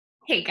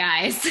Hey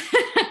guys,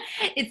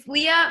 it's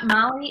Leah,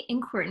 Molly,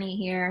 and Courtney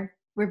here.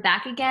 We're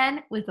back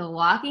again with The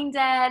Walking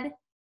Dead.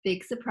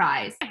 Big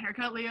surprise.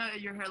 Haircut, Leah,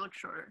 your hair looks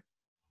shorter.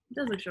 It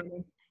does look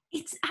shorter.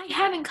 I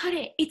haven't cut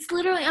it. It's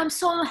literally, I'm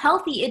so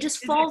unhealthy. It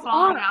just falls Is it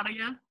falling off. out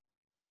again?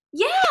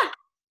 Yeah.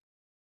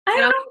 I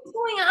don't know what's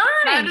going on.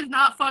 That is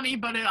not funny,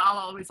 but I'll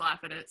always laugh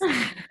at it.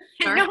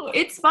 So. No,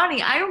 it's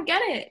funny. I don't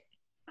get it.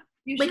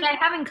 I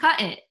haven't cut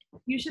it.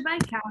 You should buy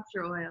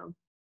castor oil.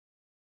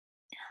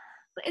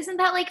 But isn't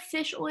that like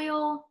fish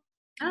oil?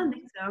 I don't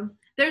think so.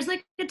 There's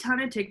like a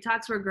ton of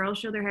TikToks where girls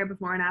show their hair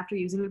before and after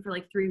using it for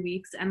like 3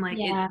 weeks, and like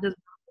it doesn't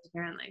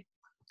apparently.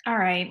 All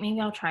right,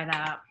 maybe I'll try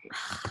that.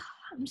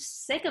 I'm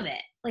sick of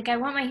it. Like, I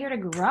want my hair to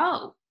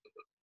grow.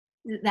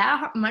 Is it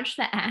that much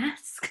to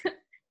ask?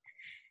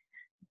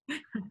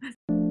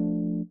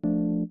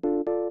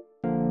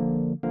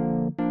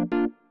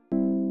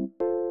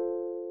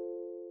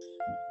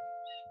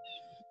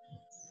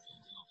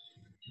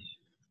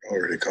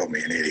 Already called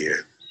me an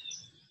idiot.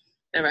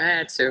 Never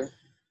had to.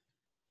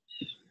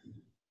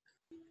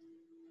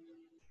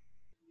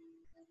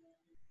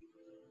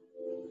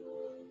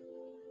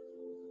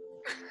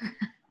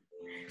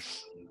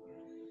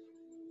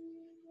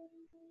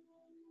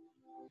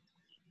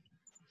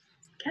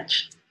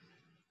 Catch.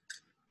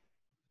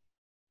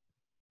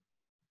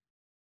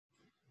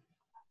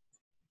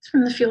 It's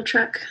from the fuel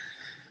truck.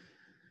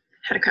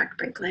 Had a cracked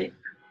brake light.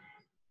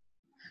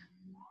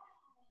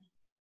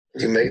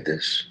 You made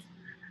this?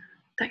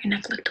 Thought your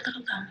neck looked a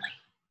little lonely.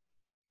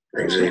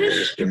 Rosie, What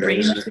is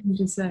strange thing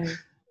to say?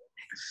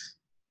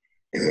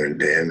 You were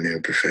damn near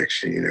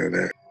perfection, you know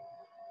that?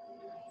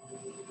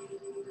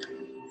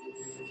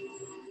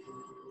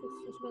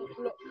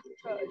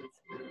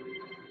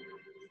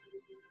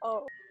 Oh.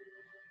 What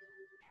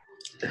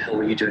the hell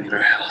were you doing in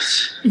our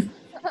house?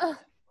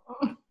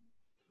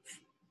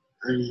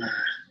 I'm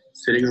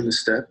sitting on the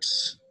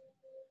steps,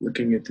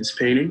 looking at this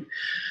painting,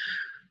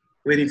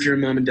 waiting for your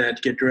mom and dad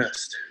to get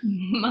dressed.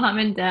 Mom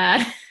and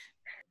Dad.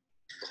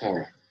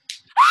 Carl.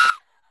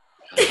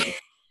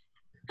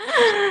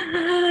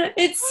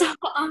 It's so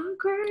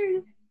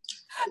awkward.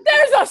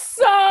 There's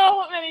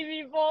so many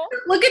people.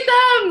 Look at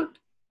them.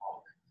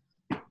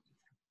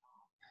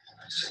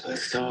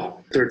 Let's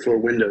stop. Third floor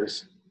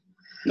windows.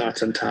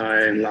 Knots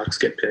untie and locks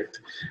get picked.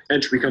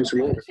 Entry comes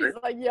from over. She's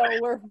like, yo,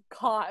 we're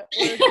caught.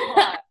 We're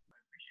caught.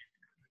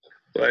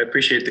 Well, I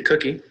appreciate the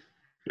cookie.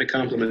 My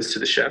compliments to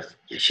the chef.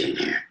 Yeah, she in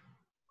here.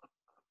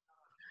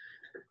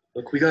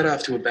 Look, we got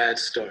off to a bad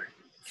start.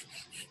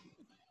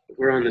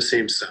 We're on the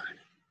same side.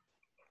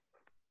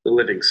 The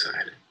living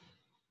side.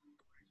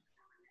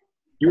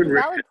 You and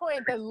Rick Valid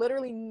point that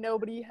literally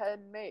nobody had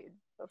made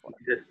before.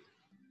 did.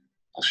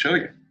 I'll show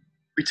you.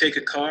 We take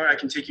a car, I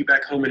can take you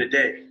back home in a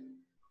day.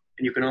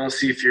 And you can all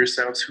see for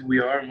yourselves who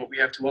we are and what we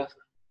have to offer.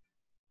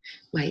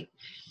 Wait,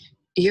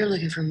 you're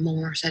looking for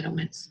more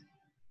settlements?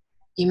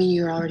 You mean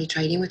you're already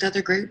trading with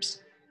other groups?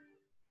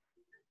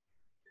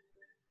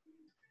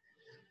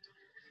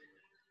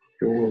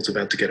 Your world's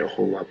about to get a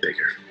whole lot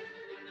bigger.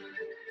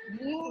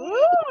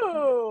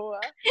 Ooh.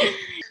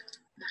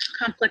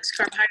 Complex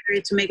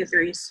carbohydrates,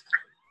 omega-3s.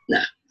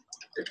 Nah,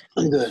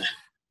 I'm good.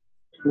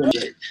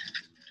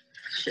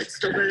 Shit's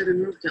still better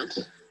than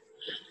roadkill.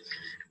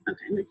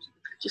 Okay,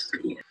 just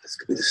eat it. This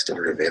could be the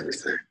start of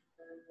everything.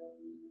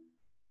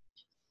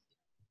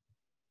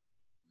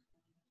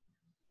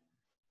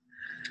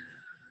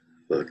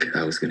 Look,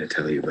 I was going to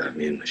tell you about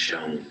me and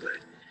Michonne, but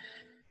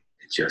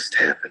it just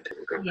happened.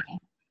 We're going. Yeah.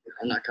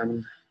 I'm not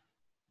coming.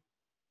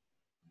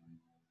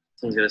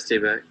 Someone's got to stay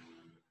back.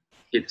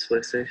 Keep this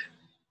place safe.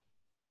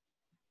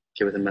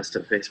 Kid with a messed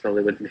up face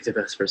probably wouldn't make the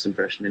best first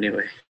impression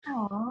anyway.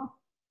 Aww.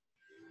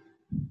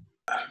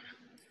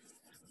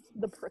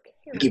 The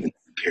precarious. Given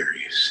the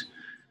precarious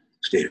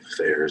state of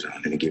affairs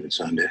on any given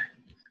Sunday,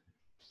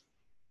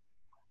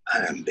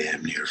 I am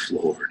damn near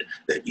floored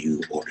that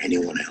you or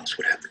anyone else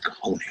would have the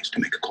cojones to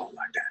make a call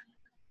like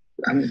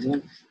that. I mean,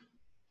 look,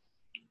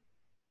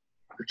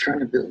 we're trying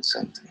to build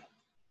something.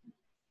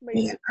 Wait,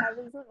 Yeah. I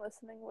wasn't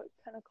listening. What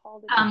kind of call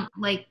did you?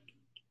 Like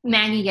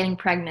Maggie getting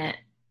pregnant,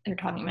 they're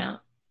talking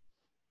about.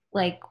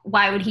 Like,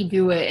 why would he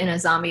do it in a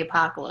zombie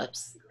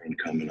apocalypse? Ain't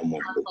coming no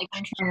more. Like,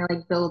 when trying to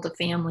like build a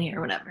family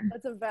or whatever.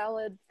 That's a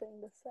valid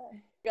thing to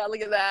say. Yeah, look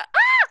at that.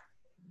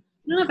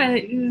 No,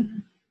 but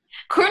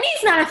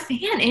Courtney's not a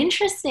fan.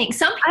 Interesting.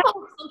 Some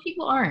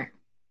people aren't.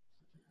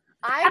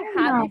 I'm don't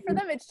happy know. for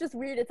them. It's just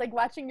weird. It's like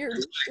watching your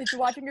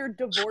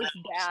divorced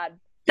dad.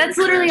 that's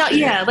literally all.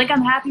 Yeah, like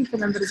I'm happy for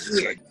them, but it's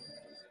weird.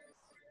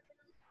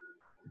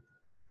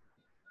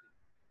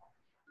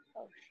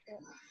 Oh shit.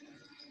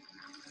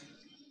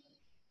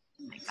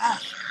 Oh my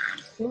gosh.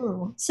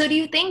 Ooh. So do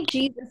you think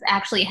Jesus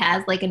actually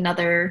has like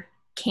another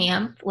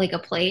camp, like a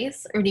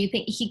place? Or do you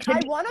think he could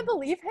I want to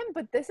believe him,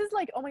 but this is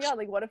like, oh my god,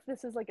 like what if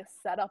this is like a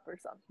setup or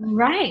something?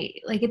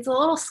 Right. Like it's a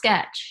little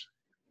sketch.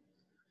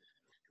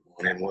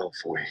 Won't end well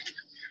for you.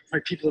 My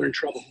people are in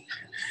trouble.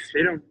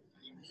 We don't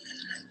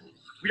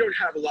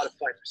have a lot of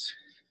fighters.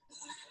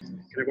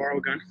 Can I borrow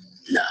a gun?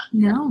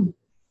 No.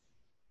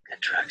 That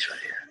track's right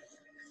here.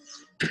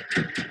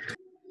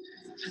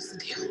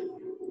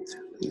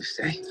 you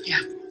stay? Yeah.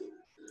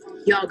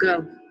 Y'all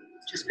go.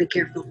 Just be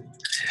careful.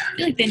 I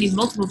feel like they need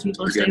multiple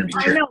people to stay with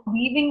I know,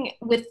 leaving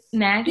with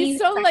Maggie. He's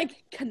so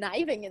like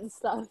conniving and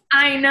stuff.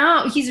 I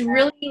know. He's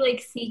really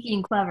like sneaky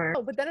and clever.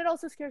 Oh, but then it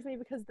also scares me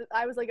because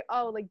I was like,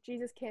 oh, like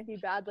Jesus can't be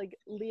bad. Like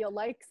Leah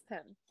likes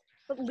him.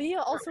 But Leah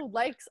also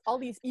likes all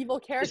these evil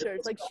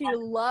characters. Like she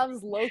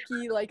loves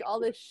Loki, like all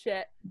this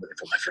shit. Looking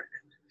for my friend.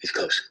 He's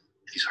close.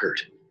 He's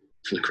hurt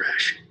from the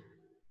crash.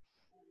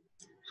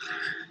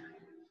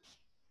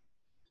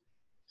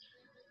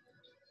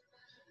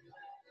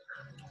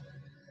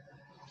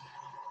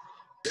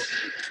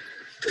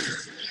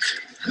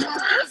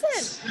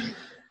 Listen.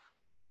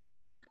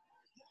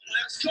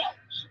 Let's go.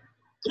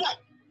 Come on.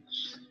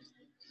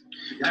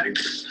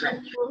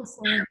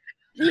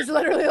 He's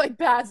literally like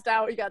passed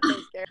out. He got so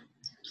scared.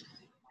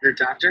 You're a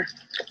doctor?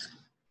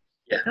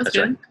 Yeah, That's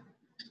right.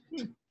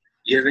 good.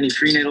 You have any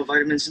prenatal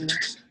vitamins in there?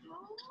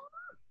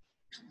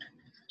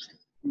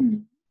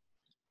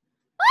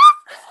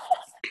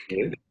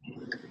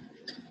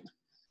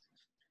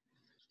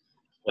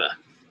 Well,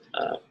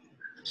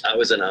 I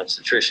was an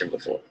obstetrician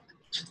before,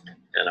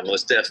 and I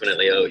most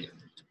definitely owe you.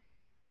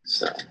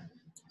 So,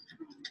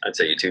 I'd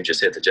say you two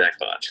just hit the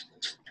jackpot.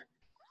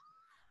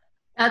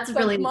 That's So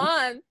really come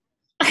on.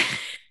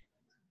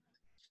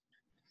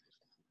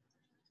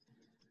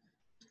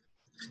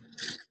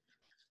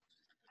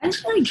 I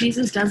just feel like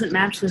Jesus doesn't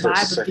match the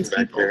vibe of these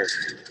back people. there.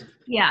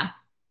 Yeah,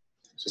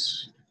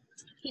 Just,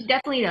 he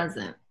definitely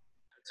doesn't.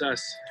 that's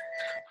us.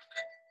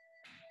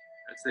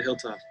 That's the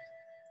hilltop.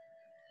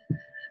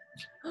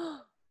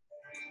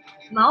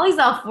 Molly's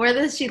all for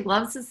this. She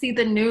loves to see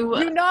the new.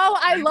 You know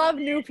I love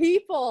new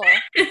people.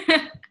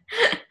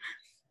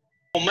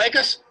 Don't make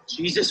us?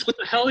 Jesus, what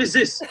the hell is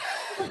this?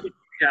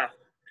 Yeah.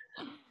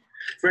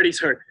 Freddy's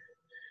hurt.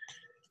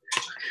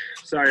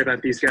 Sorry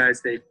about these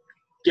guys. They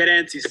get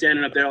antsy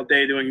standing up there all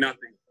day doing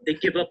nothing. They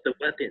give up the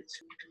weapons.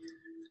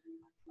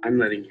 I'm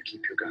letting you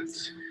keep your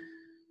guns.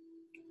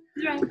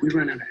 Right. We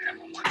ran out of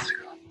ammo months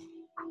ago.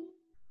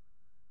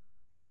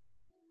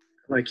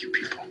 I like you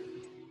people.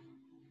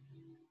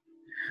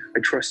 I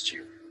trust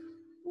you.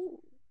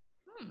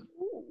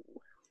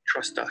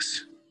 Trust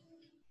us.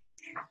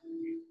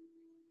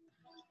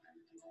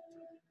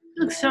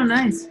 It looks so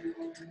nice.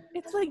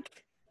 It's like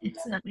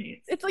It's nice.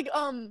 it's like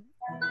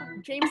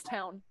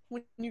Jamestown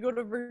when you go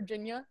to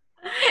Virginia.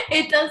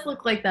 It does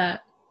look like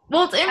that.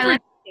 Well, it's in I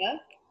like- Virginia.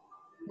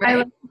 I Right.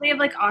 like, they have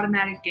like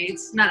automatic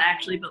gates. Not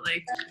actually, but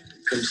like.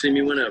 Come see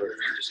me whenever.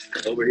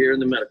 Just over here in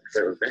the medical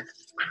center, okay?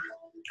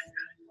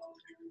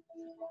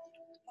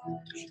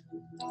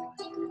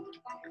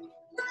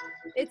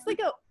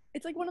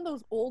 It's like one of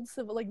those old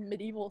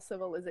medieval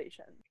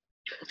civilizations.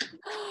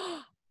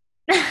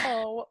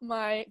 Oh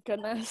my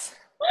goodness.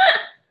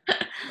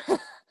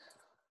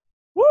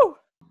 Woo!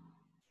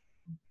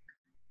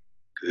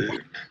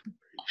 Good.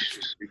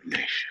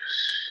 Ignatius.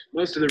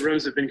 Most of the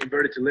rooms have been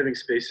converted to living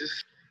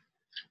spaces.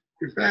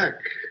 You're back.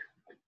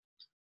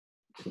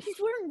 He's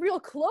wearing real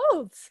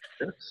clothes.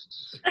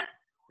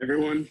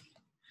 Everyone,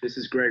 this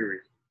is Gregory.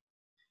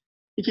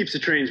 He keeps the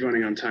trains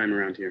running on time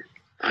around here.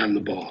 I'm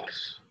the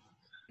boss.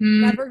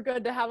 Never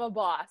good to have a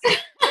boss.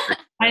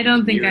 I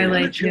don't think I You're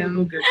like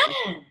him.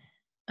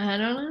 I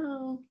don't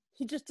know.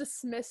 He just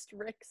dismissed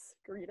Rick's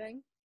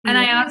greeting. And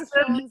I He also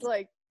sounds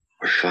like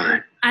We're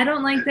fine. I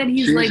don't like that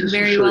he's like Jesus,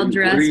 very so well you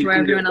dressed can where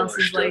get everyone else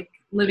is washed up like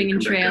living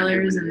in Come back down here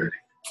trailers when you're and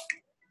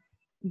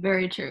ready.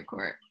 Very true,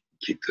 Court.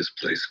 Keep this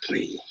place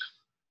clean.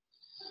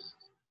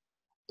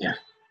 Yeah.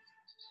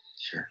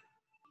 Sure.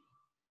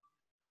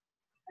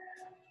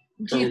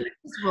 Jesus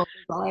rolls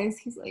his eyes.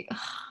 He's like,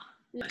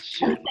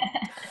 Shit.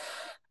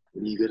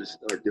 When you gotta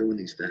start doing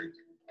these things.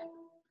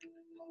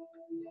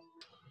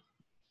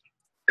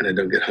 And I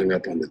don't get hung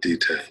up on the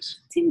details.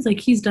 seems like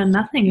he's done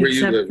nothing Where you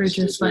except live? for Is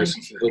just this like nice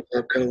as the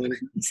Hilltop Colony?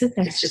 sit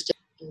there. It's just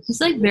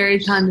He's like very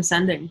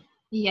condescending.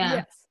 yeah.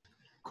 yes.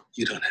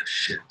 You don't have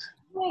shit.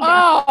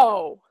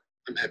 Oh.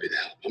 I'm happy to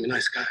help. I'm a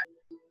nice guy.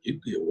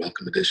 You'd be a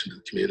welcome addition to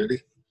the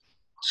community.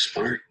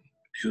 Smart,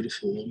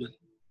 beautiful woman.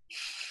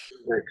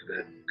 Like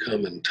that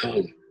common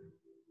tongue.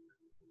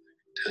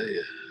 Tell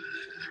you,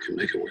 I can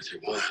make it worth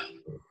your while.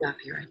 stop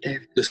you right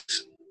there.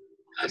 Listen,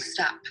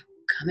 Stop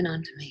coming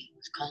on to me.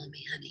 It's calling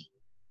me honey.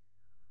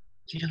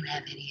 You don't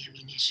have any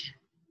ammunition.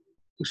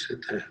 who said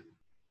that?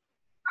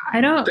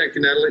 I don't. Thank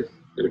you, Natalie.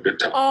 Been a good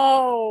time.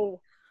 Oh.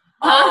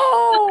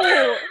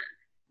 Oh.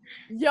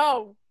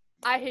 Yo,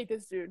 I hate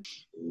this dude.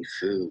 Need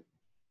food.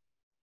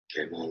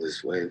 Came all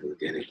this way. We're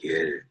gonna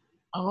get it.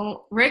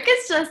 Oh, Rick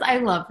is just, I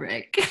love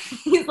Rick.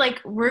 He's like,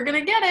 we're going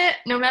to get it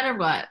no matter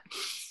what.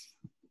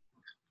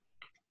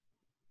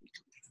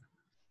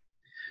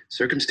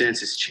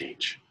 Circumstances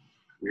change.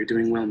 We're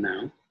doing well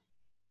now,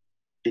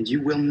 and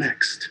you will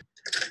next.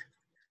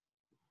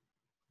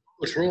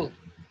 What's wrong?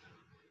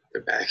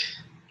 They're back.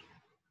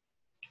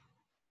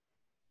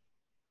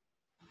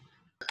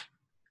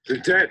 They're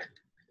dead.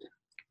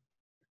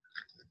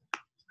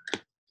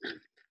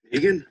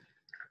 Megan?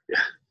 Yeah.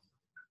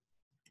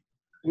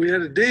 We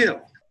had a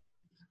deal.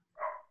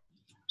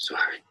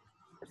 Sorry.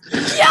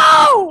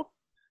 Yo!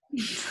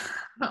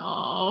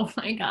 Oh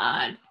my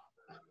god.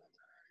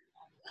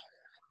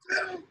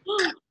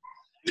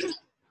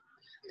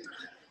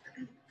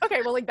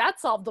 Okay, well, like that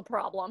solved the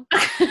problem.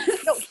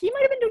 No, he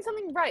might have been doing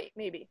something right,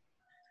 maybe.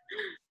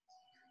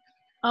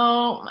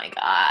 Oh my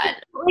god.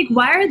 Like,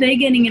 why are they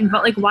getting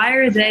involved? Like, why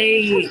are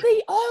they? Because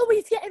they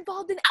always get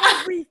involved in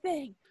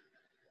everything.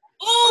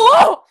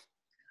 Oh!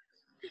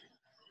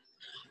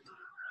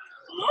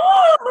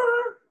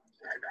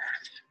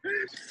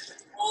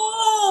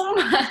 Oh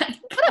my.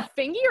 Is that a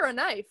fingy or a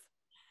knife?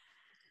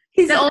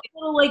 He's also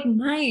like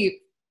knife.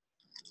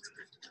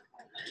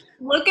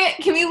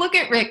 Can we look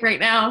at Rick right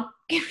now?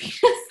 Can we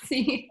just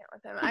see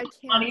I how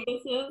funny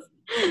can't. this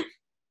is?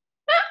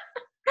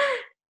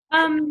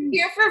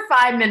 Here for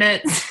 5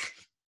 minutes.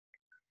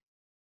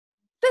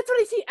 That's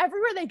what I see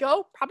everywhere they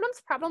go.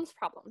 Problems, problems,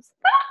 problems.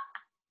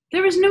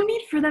 There was no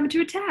need for them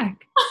to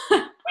attack.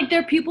 Like,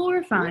 their people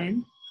were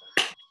fine.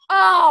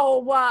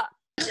 Oh!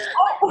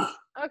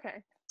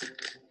 Okay.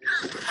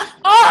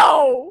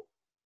 Oh!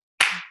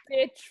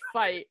 Bitch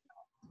fight.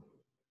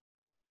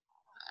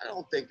 I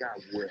don't think I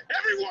will.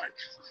 Everyone,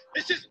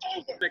 this is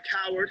over. The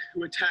coward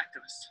who attacked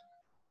us.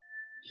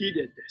 He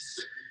did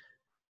this.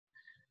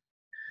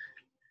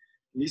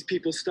 And these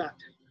people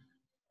stopped him.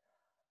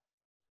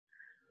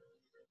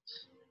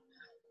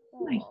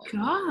 Oh my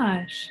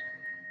gosh.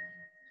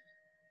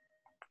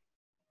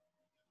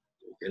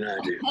 What can I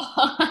do?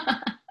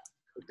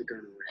 Put the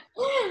gun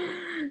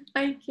away.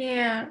 I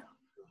can't.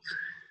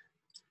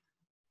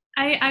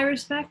 I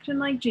respect and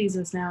like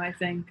Jesus now, I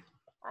think.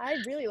 I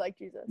really like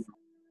Jesus.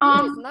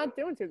 He's not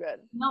doing too good.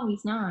 No,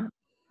 he's not.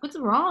 What's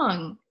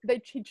wrong?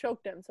 He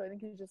choked him, so I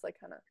think he's just like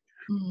kind of.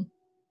 Mm. Is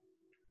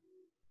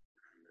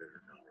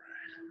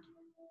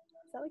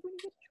that like when you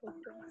get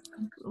choked?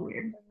 That's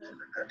weird.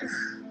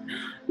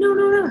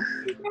 No.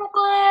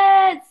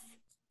 Nicholas!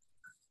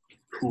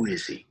 Who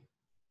is he?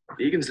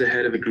 Egan's the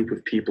head of a group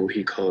of people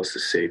he calls the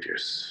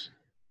Saviors.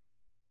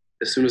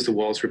 As soon as the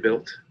walls were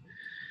built,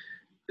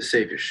 the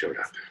Saviors showed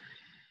up.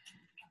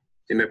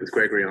 They met with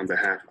Gregory on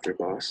behalf of their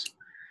boss.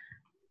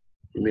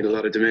 He made a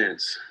lot of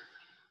demands,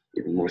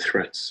 even more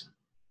threats.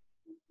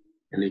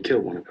 And he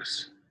killed one of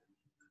us,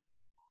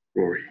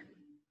 Rory.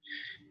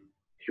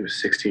 He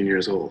was 16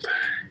 years old.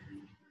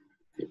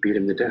 They beat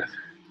him to death,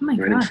 Oh my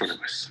right in gosh. front of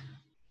us.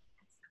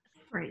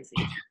 Crazy.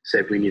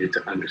 Said we needed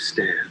to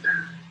understand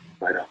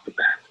right off the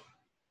bat.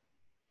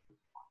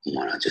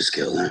 Why not just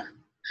kill them?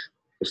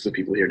 Most of the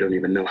people here don't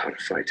even know how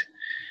to fight,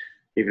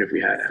 even if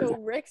we had. So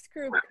Rick's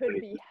group could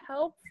be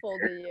helpful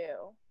to you.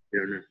 We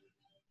don't know.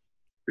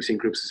 We've seen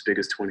groups as big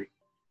as 20.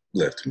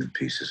 Left them in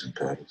pieces and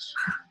puddles.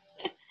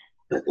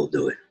 But we'll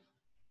do it.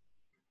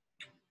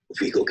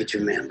 If we go get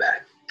your man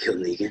back, kill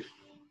Negan,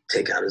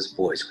 take out his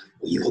boys,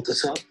 will you hook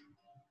us up?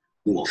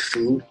 We want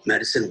food,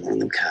 medicine, and one of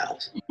them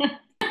cows. Never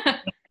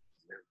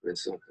been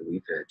something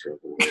we've had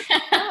trouble with.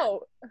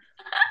 Oh,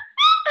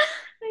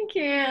 I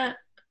can't.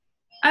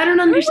 I don't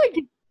understand.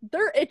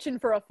 they're itching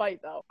for a fight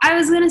though. I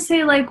was gonna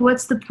say, like,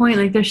 what's the point?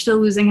 Like, they're still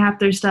losing half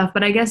their stuff,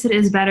 but I guess it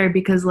is better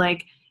because,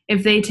 like,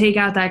 if they take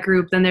out that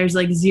group, then there's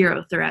like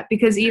zero threat.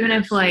 Because even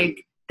if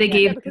like they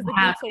gave because the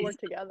half, groups will work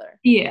together.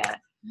 yeah,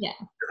 Yeah.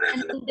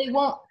 And they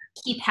won't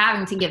keep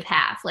having to give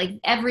half. Like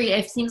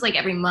it seems like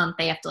every month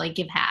they have to like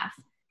give half.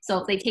 So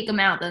if they take them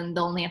out, then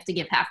they'll only have to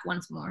give half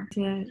once more.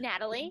 yeah.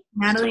 Natalie?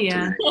 Natalie,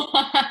 yeah.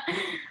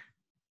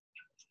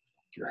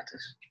 You got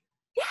this.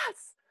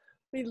 Yes!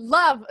 We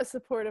love a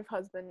supportive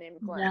husband named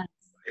Glenn. Yes.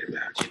 Right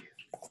about you.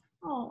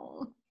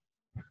 Oh.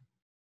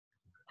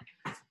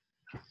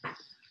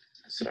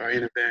 Sorry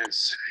in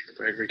advance.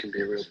 Gregory can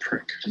be a real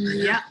prick.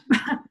 Yeah.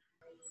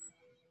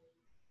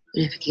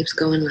 And if it keeps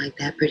going like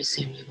that, pretty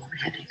soon you won't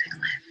have anything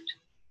left.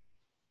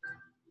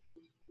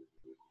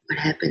 What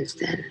happens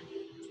then?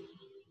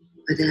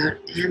 Without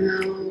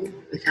ammo,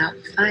 without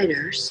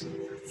fighters,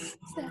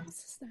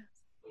 Snaps.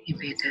 you'd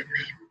be a dead man.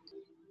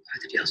 Or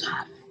the deal's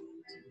off.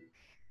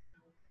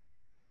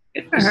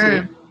 Good for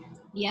her.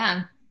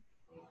 Yeah.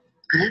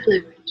 I have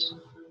leverage.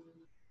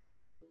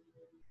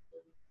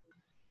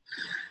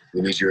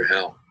 We need your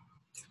help.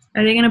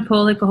 Are they gonna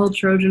pull like a whole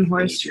Trojan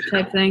horse Need you to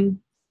type know. thing?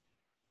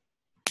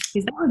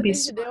 Because that would What be you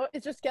should do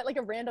is just get like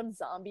a random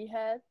zombie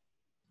head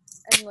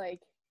and like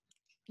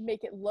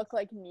make it look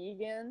like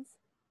Negan's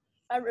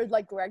or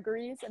like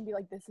Gregory's and be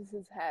like, this is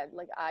his head.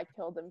 Like I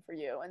killed him for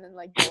you. And then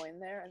like go in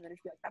there and then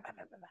just be like, bah,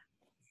 bah,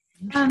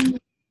 bah, bah, bah.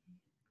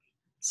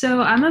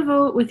 So I'm a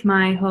vote with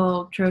my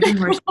whole Trojan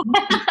horse. All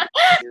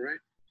right?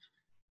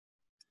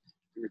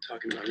 We were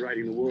talking about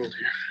righting the world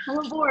here.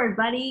 Come aboard,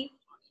 buddy.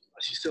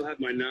 Plus, you still have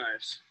my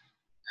knives.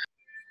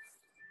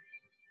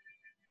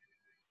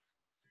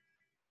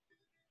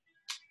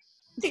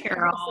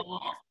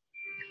 Girl.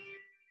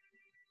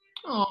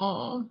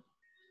 Oh.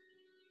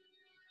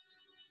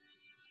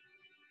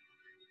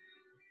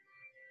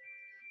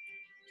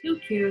 Too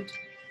cute.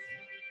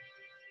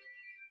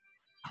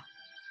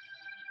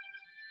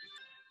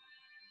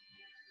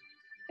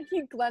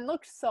 Glenn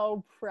looks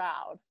so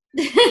proud.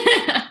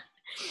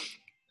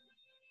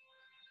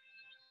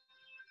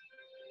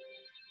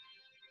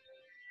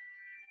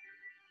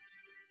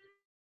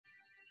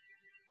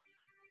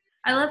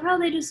 I love how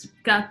they just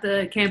got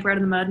the camper out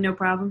of the mud, no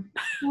problem.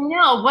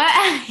 No,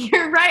 what?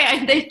 You're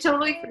right. They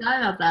totally forgot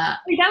about that.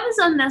 Like, that was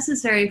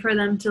unnecessary for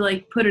them to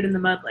like put it in the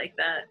mud like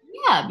that.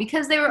 Yeah,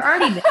 because they were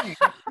already there.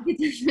 It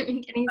doesn't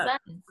make any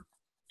sense.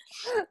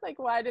 Like,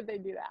 why did they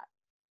do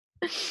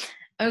that?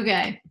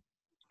 Okay.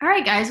 All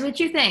right, guys, what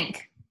you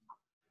think?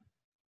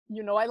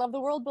 You know I love the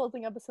world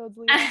building episodes,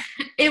 Leah.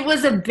 It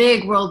was a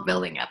big world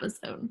building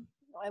episode.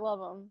 I love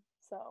them.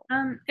 So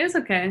It was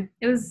okay.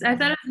 I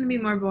thought it was gonna be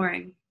more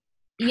boring.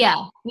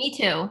 Yeah, me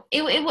too.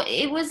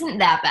 It wasn't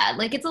that bad.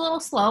 Like, it's a little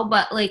slow,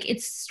 but like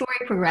it's story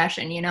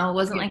progression, you know? It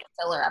wasn't like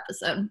a filler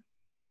episode.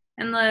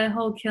 And the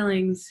whole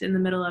killings in the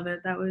middle of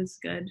it, that was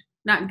good.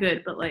 Not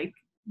good, but like,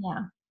 yeah.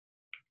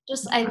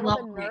 Just I love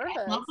Rick. I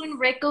love nervous. when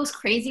Rick goes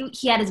crazy.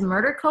 He had his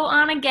murder coat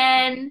on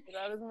again.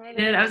 I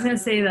was gonna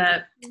say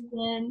that.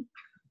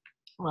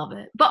 Love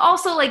it. But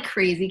also like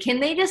crazy. Can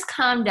they just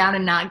calm down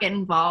and not get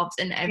involved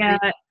in everything?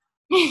 Yeah.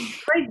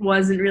 Like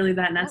wasn't really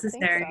that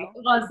necessary. I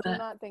It wasn't. do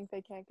not think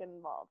they can't get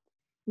involved.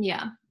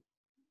 Yeah.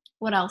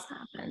 What else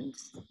happened?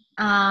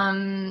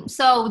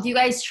 So do you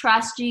guys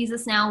trust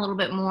Jesus now a little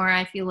bit more?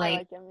 I feel I like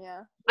like him,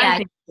 yeah. I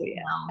think so,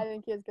 yeah. I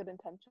think he has good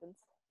intentions.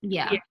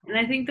 Yeah. Yeah. And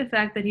I think the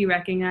fact that he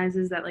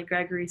recognizes that like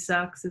Gregory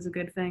sucks is a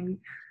good thing.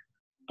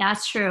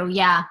 That's true.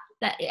 Yeah.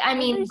 That I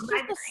mean, he's just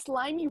a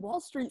slimy Wall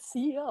Street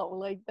CEO.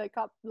 Like that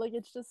cop. Like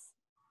it's just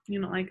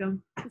You don't like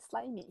him? he's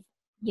slimy.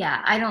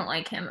 yeah, I don't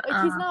like him.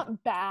 Like he's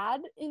not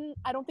bad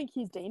I don't think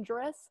he's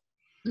dangerous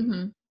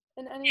Mm-hmm.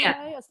 in any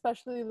way,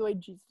 especially the way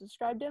Jesus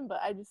described him. But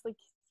I just like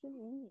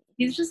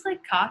He's just like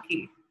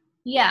cocky.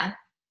 Yeah.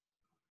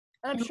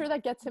 And I'm sure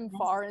that gets him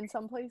far in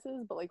some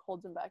places, but like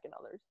holds him back in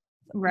others.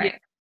 So. Right.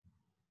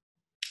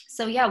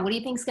 So yeah, what do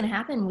you think's gonna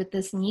happen with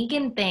this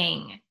Negan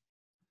thing?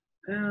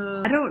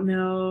 I don't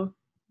know.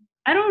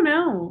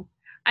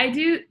 I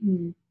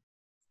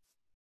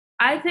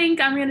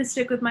think I'm going to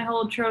stick with my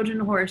whole Trojan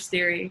horse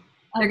theory.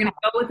 They're going to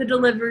go with a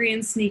delivery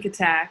and sneak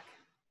attack.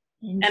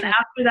 And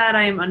after that,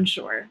 I am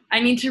unsure.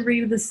 I need to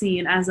read the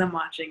scene as I'm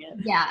watching it.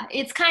 Yeah,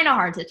 it's kind of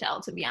hard to tell,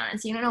 to be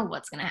honest. You don't know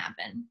what's going to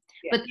happen.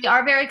 Yeah. But they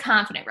are very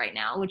confident right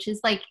now, which is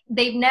like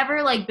they've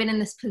never like been in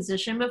this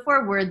position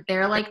before where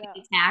they're like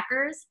the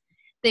attackers.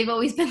 They've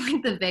always been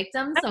like the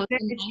victims, so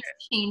it's a nice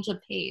change of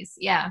pace.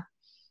 Yeah.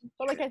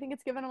 But like I think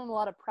it's given them a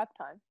lot of prep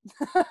time.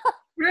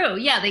 True.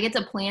 Yeah, they get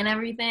to plan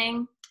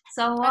everything.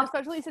 So and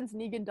especially since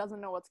Negan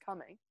doesn't know what's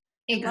coming.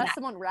 Exactly. Unless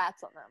someone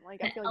rats on them.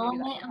 Like I feel like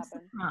maybe that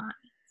can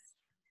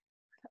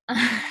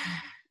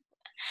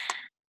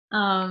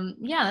happen.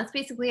 Yeah, that's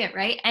basically it,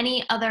 right?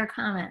 Any other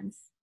comments?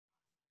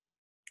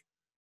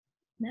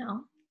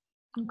 No?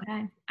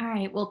 Okay. All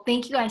right. Well,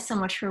 thank you guys so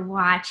much for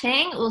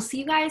watching. We'll see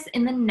you guys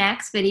in the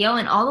next video,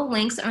 and all the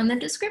links are in the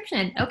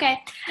description. Okay.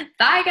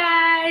 Bye,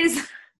 guys.